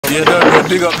You don't know,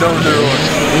 big up down the road.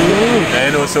 I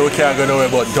know, so we can't go nowhere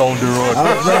but down the road.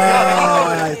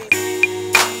 Alright.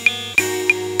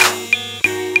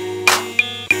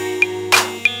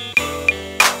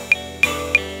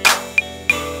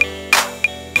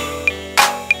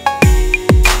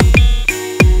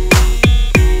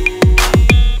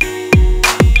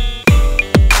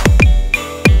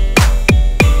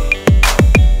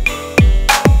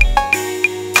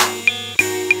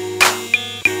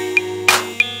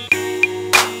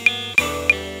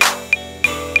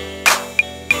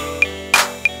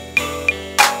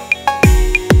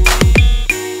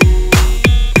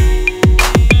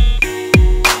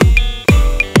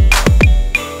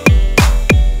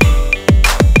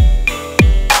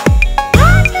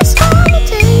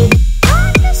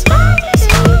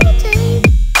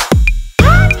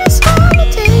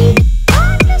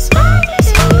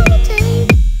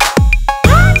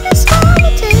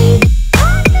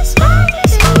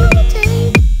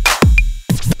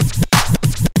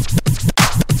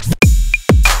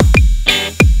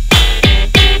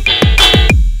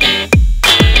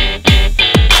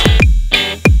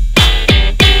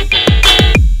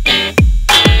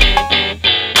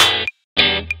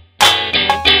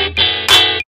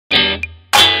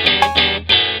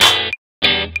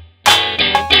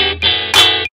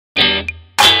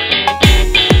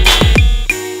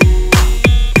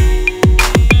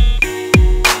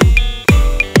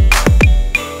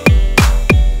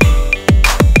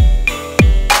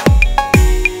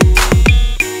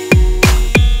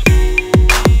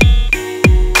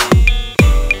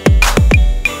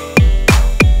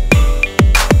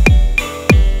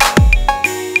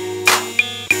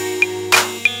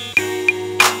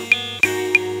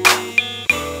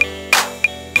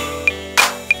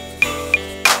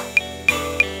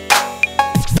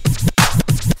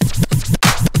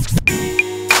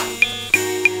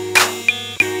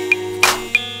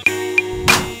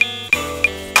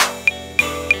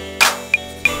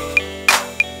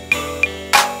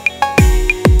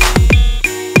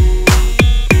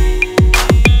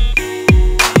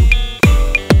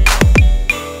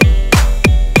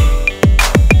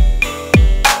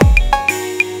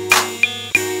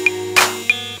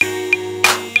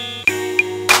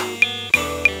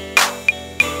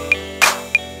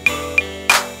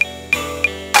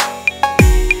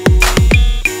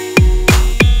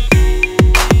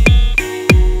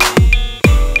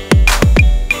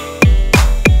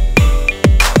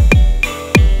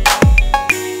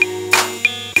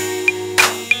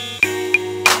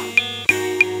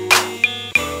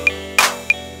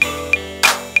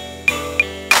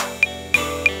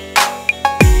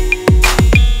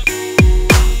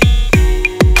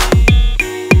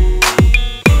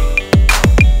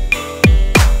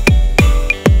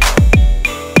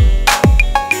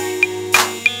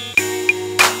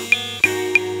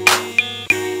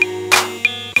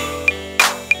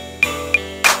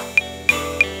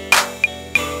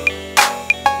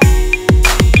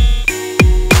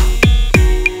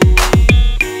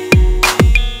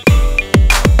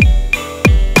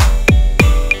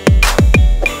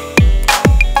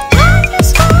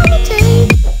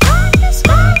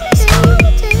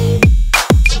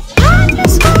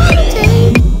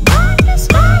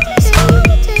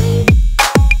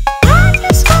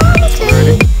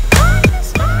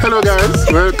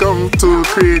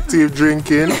 Creative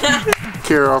Drinking,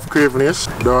 care of Cravnish,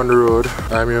 down the road.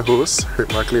 I'm your host, Rick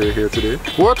McCleary here today.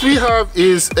 What we have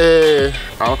is a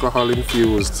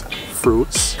alcohol-infused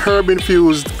fruits,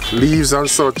 herb-infused leaves and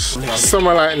such,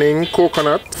 summer lightning,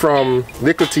 coconut from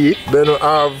Likkle tea. Then we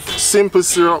have simple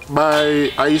syrup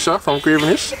by Aisha from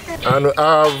Cravnish, and we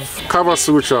have Kava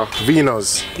Sutra,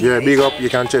 Venus. Yeah, big up, you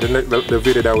can check the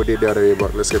video that we did the other day,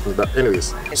 but let's get into that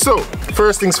anyways. So,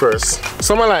 first things first,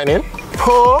 summer lightning,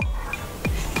 pour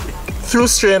through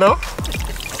strainer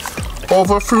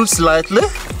over fruits lightly,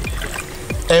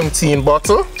 empty in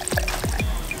bottle.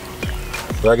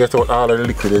 I get out all of the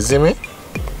liquid, you see me?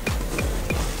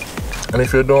 And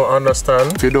if you don't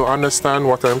understand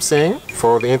what I'm saying,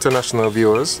 for the international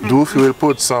viewers, do if you will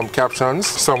put some captions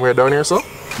somewhere down here, so?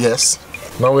 Yes.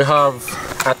 Now we have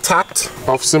a tat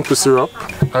of simple syrup,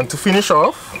 and to finish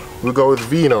off, we go with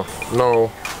vino.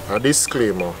 Now, a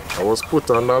disclaimer, I was put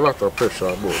under a lot of pressure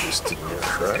about this thing here,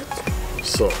 right?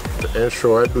 So, to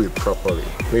ensure I do it properly.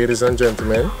 Ladies and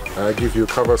gentlemen, I give you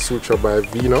Kava Sutra by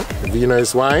Vino. Vino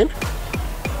is wine.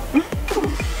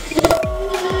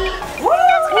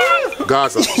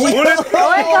 Gaza. Well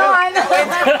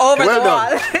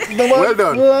done. Well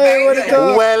done.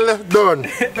 Well done.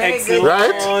 Excellent.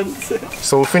 Right?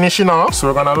 So we're finishing off. So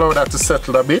we're gonna allow that to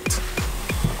settle a bit.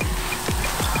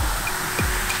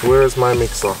 Where's my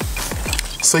mixer?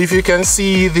 So if you can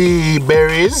see the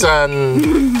berries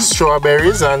and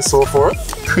strawberries and so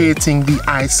forth, creating the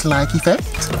ice-like effect.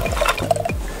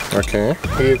 Okay,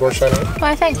 here you go, Shani.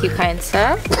 Why, thank you, kind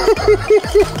sir.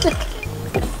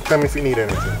 Tell me if you need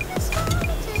anything.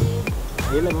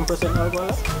 11%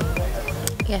 alcohol?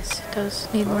 Yes, it does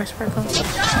need more sparkle.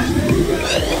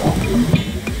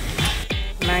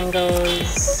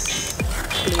 Mangoes,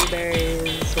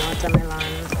 blueberries,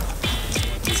 watermelon.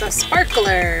 It's a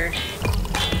sparkler.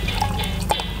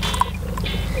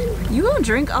 You won't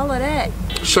drink all of that.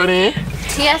 Shani,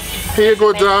 Yes. here you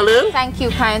go, darling. Thank you,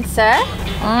 kind sir.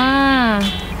 Mmm.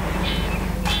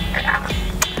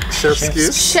 Chef's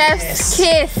kiss. Chef's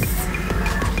kiss.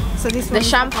 So this The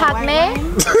champagne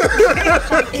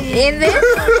in this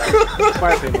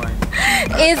Sparkling wine.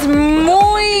 is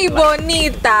muy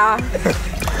bonita.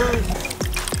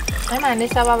 Hey man,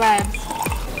 this is our vibes.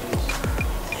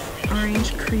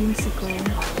 orange creamsicle.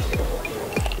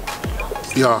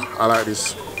 Yeah, I like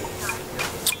this.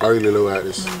 I really like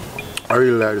this. I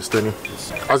really like this, Tenny.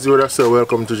 As you would have said,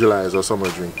 welcome to July is a summer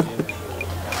drink.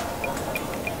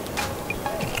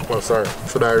 Oh, sorry.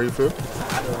 Should I refill?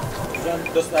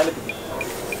 Just a little bit.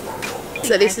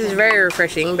 So this is very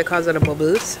refreshing because of the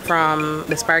bubbles from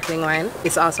the sparkling wine.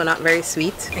 It's also not very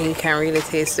sweet and you can really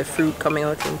taste the fruit coming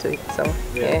out into it. So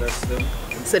yeah. That's the...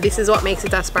 So this is what makes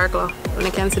it a sparkler. When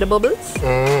you can see the bubbles.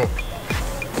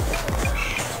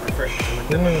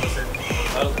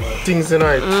 Things in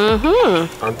it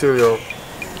until you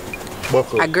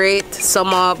buckle. A great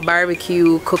summer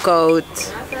barbecue cookout,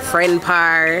 friend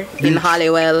par in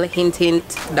Hollywell, hint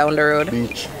hint, down the road.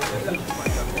 Beach.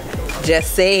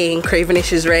 Just saying,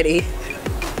 Cravnish is ready.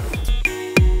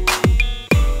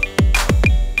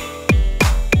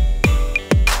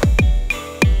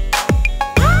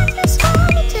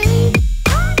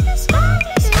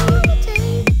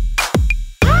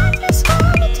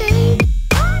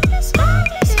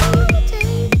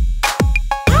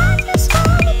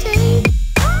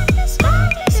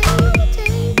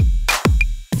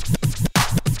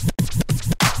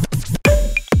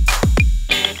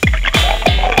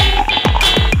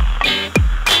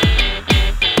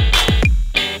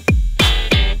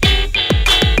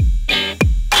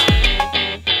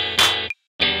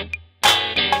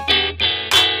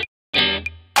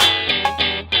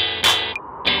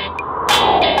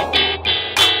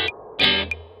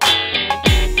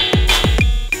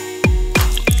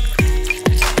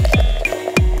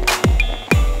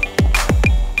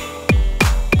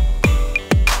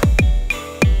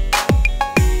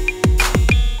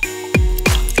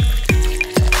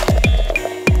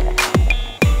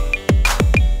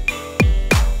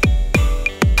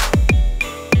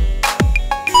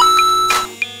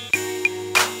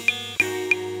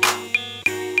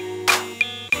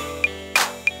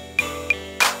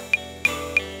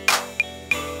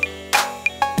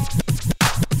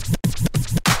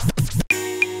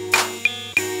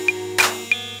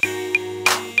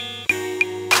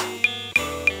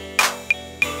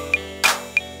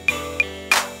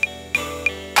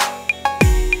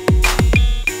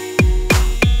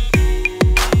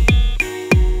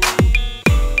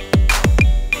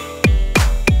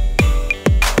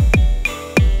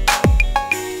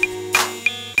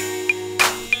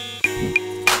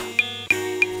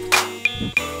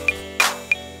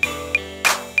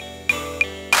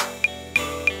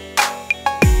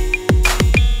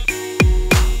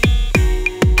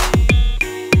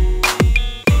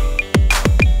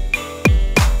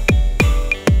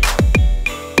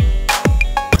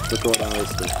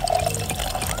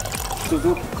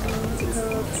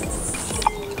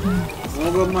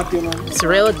 It's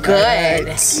real good.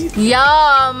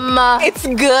 Yum. It's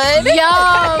good.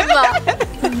 Yum.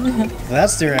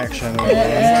 That's direction.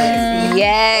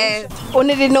 Yes.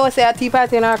 Only didn't know say a tea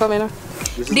party now coming.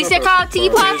 This is called tea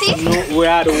party? No, we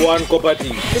had one cup of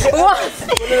tea. What?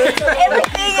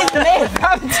 Everything is made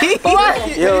from tea.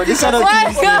 What? Yo, this one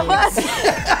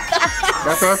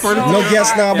no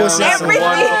guess now, boss.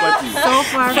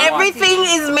 Everything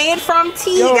is made from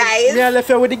tea, guys. Yeah, left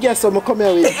here with the guests, so I'm come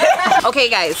here with. Okay,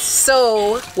 guys.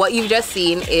 So what you've just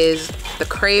seen is the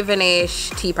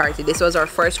Cravnish tea party. This was our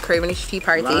first Cravnish tea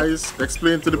party. Guys,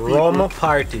 explain to the people. Rum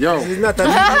party. Yo. This is not a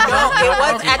No, it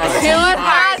was at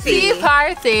the tea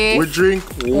party. We drink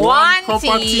one cup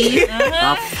of tea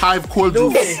and 5 cold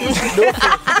juice.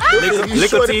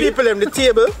 Likkle tea. People on the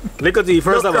table. Likkle tea,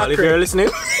 first of all, if you're listening,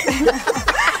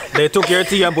 they took your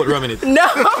tea and put rum in it. No,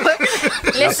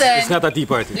 Listen. It's not a tea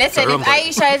party. Listen, if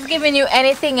Aisha is giving you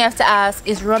anything, you have to ask,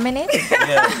 is rum in it?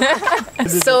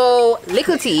 So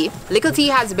Likkle Tea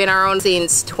has been around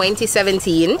since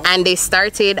 2017, and they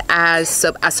started as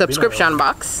a subscription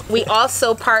box. We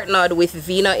also partnered with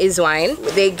Vino is Wine.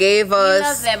 They gave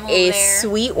us a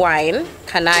sweet wine,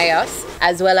 Canayas,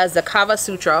 as well as the Kava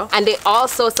Sutra, and they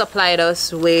also supplied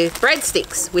us with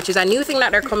breadsticks, which is a new thing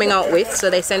that they're coming out with. So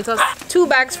they sent us 2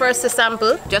 bags for us to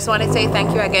sample. Just want to say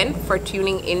thank you again for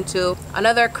tuning into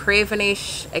another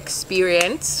Cravnish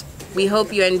experience. We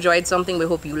hope you enjoyed something. We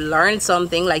hope you learned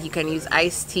something, like you can use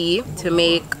iced tea to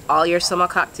make all your summer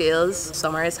cocktails.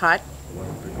 Summer is hot.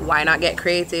 Why not get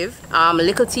creative?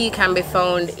 Likkle Tea can be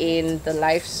found in the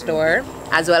Life store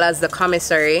as well as the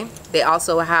commissary. They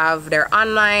also have their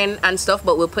online and stuff,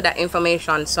 but we'll put that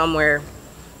information somewhere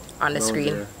on the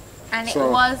screen. And it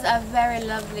was a very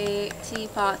lovely tea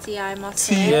party, I must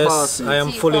say. Yes, I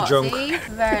am fully drunk.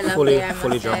 Very lovely, I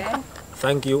must drunk. say.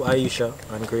 Thank you, Aisha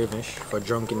and Cravnish, for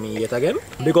drunking me yet again.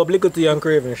 Big up Likkle Tea and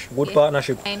Cravnish. Good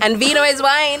partnership. And Vino is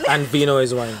Wine. And Vino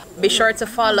is Wine. Be sure to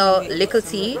follow Likkle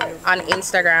Tea on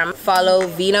Instagram. Follow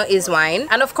Vino is Wine.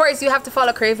 And of course, you have to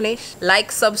follow Cravnish.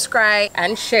 Like, subscribe,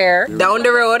 and share. Down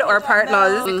the road or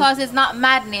partners. Because it's not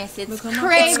madness, it's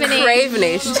Cravnish.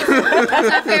 Cravnish. That's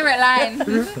my favorite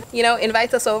line. You know,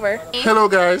 invite us over. Hello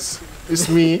guys, it's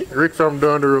me, Rick from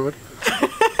Down the Road.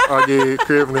 I give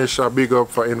Cravnish a big up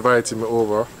for inviting me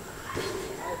over.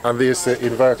 And they say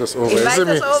invite us over. Invite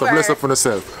us over. So bless up on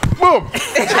yourself. Boom!